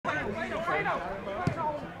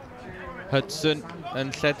Hudson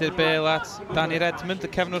yn lledu'r bêl at Danny Redmond, y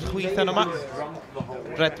cefnwr chwith yn yma.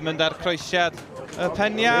 Redmond ar croesiad. Y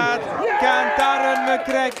peniad gan Darren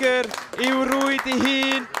McGregor i'w rwyd ei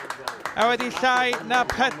hun. A wedi llai na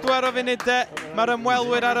 4 o funudau. Mae'r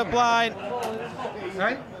ymwelwyr ar y blaen.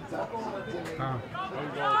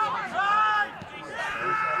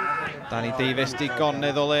 Danny Davies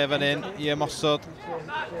digonydd o le fan hyn i ymosod.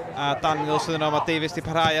 A Daniels yn yno, mae Davies di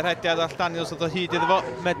parhau ar hediad all Daniels oedd o hyd iddo fo.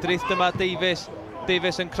 Medrith dyma Davies.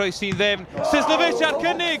 Davies yn croesi'n ddim. Sislovic ar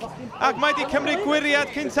cynnig! Ac mae di cymryd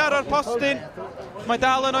gwiriad cynt aro'r postyn. Mae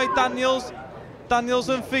dal yn oed Daniels.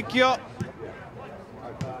 Daniels yn ffigio.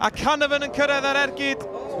 A Canavan yn cyrraedd ar ergyd.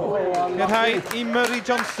 Gyrhau i Murray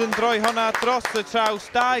Johnson droi honna dros y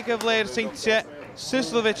traws. 2 gyfle i'r Seintiau.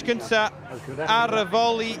 Sislovic gynta ar y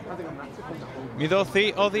foli. Mi ddoth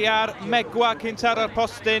oddi ar Megwa cynt aro'r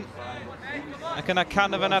postyn. Ac yna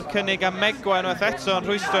Canavan ar cynnig a Megwa unwaith eto yn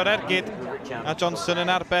rhwystro'r ergyd. A Johnson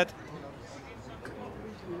yn arbed.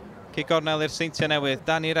 Cy gornel i'r Seintiau Newydd.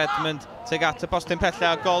 Danny Redmond teg at y postyn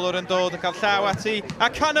pella. Golwr yn dod yn cael llaw ati. A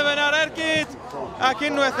Canavan ar ergyd. Ac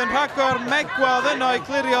unwaith yn rhagor Megwa oedd yno i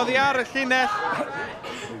clirio oddi ar y llinell.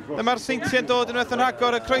 Dyma'r Seintiau'n dod unwaith yn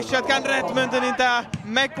rhagor y croesiad gan Redmond yn un da.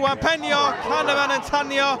 Megwa yn penio. Canavan yn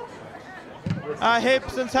tanio. A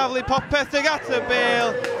Hibbs yn taflu popeth teg at y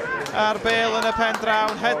bêl. A'r bêl yn y pen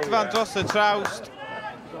drawn. Hedfan dros y trawst.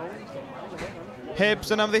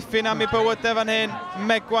 Hibbs yn amddiffyn am ei bywydau fan hyn.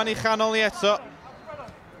 Megwan i chanol i eto.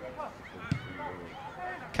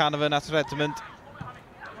 Canavan at Redmond.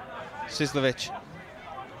 Sislovic.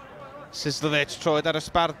 Sislovic troed ar y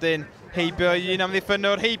sbardyn. Heibio un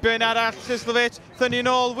amddiffynwr. Heibio un arall. Sislovic. Thynnu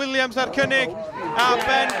nôl. Williams ar cynnig. A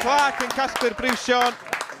Ben Clark yn casglu'r brwsion.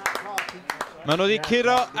 Maen nhw wedi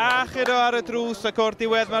curo a churo ar y drws ac o'r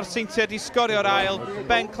diwedd mae'r Seintiau wedi sgorio'r ail.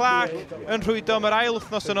 Ben Clark yn rhwydo am yr ail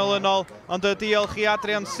wythnos yn olynol, ond y diolch i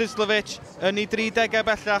Adrian Sislovic yn ei 30au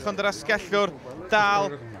bellach, ond yr asgellwr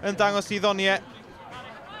dal yn dangos i ddoniau.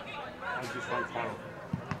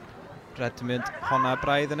 Redmond, honna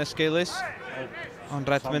braidd yn ysgeilus, ond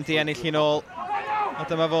Redmond i ennill i nôl. A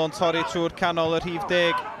dyma fo'n torri trwy'r canol yr rhif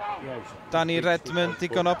 10. Danny Redmond,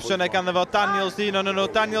 digon opsiynau ganddo fo. Daniels un o'n nhw.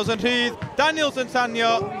 Daniels yn rhydd. Daniels yn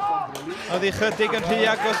tanio. Oedd hi chydig yn rhy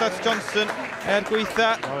agos at Johnson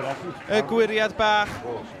gweitha y gwiriad bach.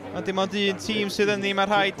 Ond dim ond un tîm sydd yn ddim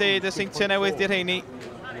ar rhaid deud y Seintiau Newydd di'r rheini.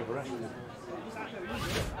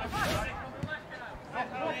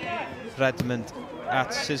 Redmond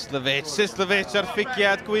at Sislovic. Sislovic ar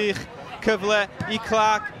ffigiad gwych. Cyfle i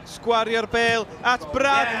Clark, sgwario'r bêl at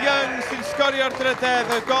Brad Young sy'n sgorio'r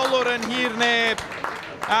nhrydedd, y golwr yn hir neb.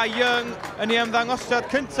 A Young yn ei ymddangosiad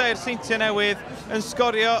cyntaf i'r Seintiau Newydd yn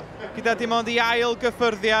sgorio gyda dim ond i ail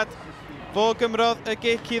gyffyrddiad. Fo gymrodd y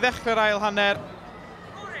gic i ddechrau'r ail hanner.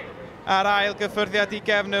 A'r ail gyffyrddiad i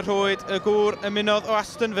gefn y rhwyd, y gŵr yn munodd o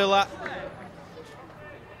Aston Villa.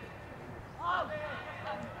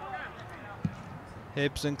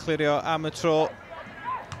 Hibbs yn clirio am y tro.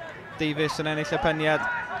 Davies yn ennill y peniad.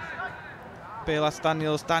 Bêl at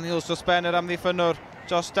Daniels. Daniels dros ben yr amddiffynwr.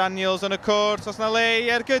 Josh Daniels yn y cwrt. Os na le i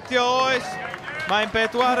ergydio oes. Mae'n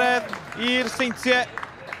bedwaredd i'r Seintiau.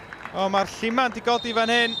 O, mae'r lliman di godi fan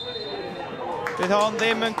hyn. Bydd hon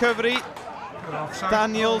ddim yn cyfri.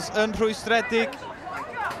 Daniels yn rhwystredig.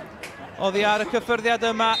 Oddi ar y cyffyrddiad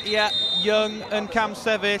yma. Ie, Young yn cam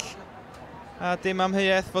sefyll. A dim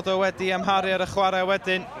amheuaeth fod o wedi amharu ar y chwarae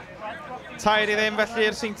wedyn. Tair i ddim felly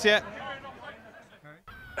i'r Seintiau.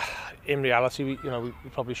 In reality, we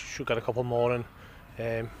probably should get a couple more and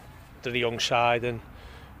to the young side, and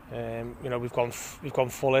we've gone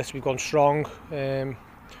full it, we've gone strong,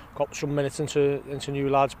 got some minutes into new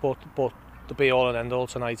lads, but the be all and end all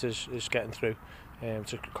tonight is getting through.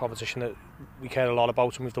 It's a competition that we care a lot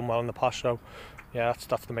about and we've done well in the past, so yeah,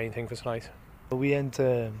 that's the main thing for tonight. We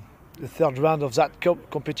enter the third round of that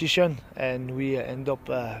competition and we end up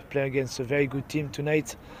playing against a very good team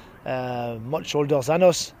tonight, much older than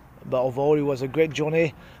us, but overall it was a great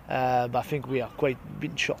journey, but I think we are quite a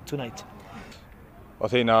bit short tonight.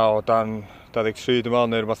 Oedd hynna o dan 23 dwi'n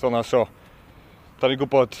meddwl neu'r math o'na, so da ni'n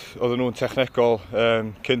gwybod oedden nhw'n technegol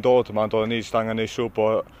cyn dod yma, ond oedden ni jyst angen neud siŵr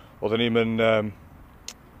bod oedden ni'n mynd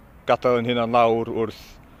gadael yn hynna'n lawr wrth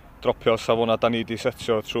dropio safona da ni wedi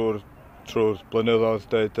setio trwy'r blynyddoedd,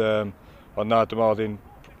 dweud, ond na, dwi'n meddwl oedd hi'n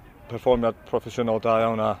perfformiad proffesiynol da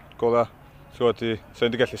iawn a gola. So wedi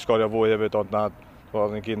gallu sgorio fwy hefyd, ond na,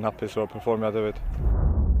 oedden ni'n gyd yn hapus o'r perfformiad hefyd.